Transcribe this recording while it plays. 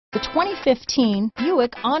The 2015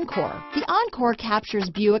 Buick Encore. The Encore captures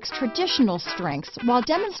Buick's traditional strengths while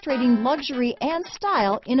demonstrating luxury and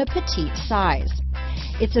style in a petite size.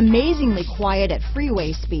 It's amazingly quiet at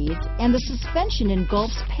freeway speeds, and the suspension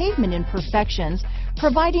engulfs pavement imperfections,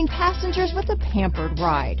 providing passengers with a pampered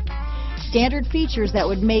ride. Standard features that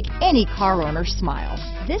would make any car owner smile.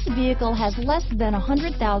 This vehicle has less than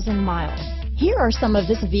 100,000 miles. Here are some of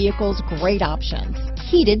this vehicle's great options: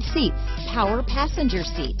 heated seats, power passenger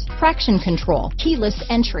seat, traction control, keyless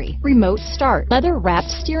entry, remote start,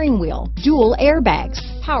 leather-wrapped steering wheel, dual airbags,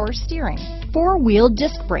 power steering, four-wheel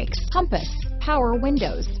disc brakes, compass, power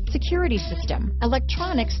windows, security system,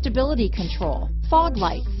 electronic stability control, fog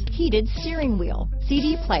lights, heated steering wheel,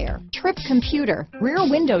 CD player, trip computer, rear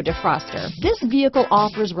window defroster. This vehicle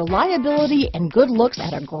offers reliability and good looks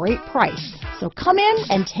at a great price. So come in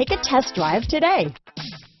and take a test drive today.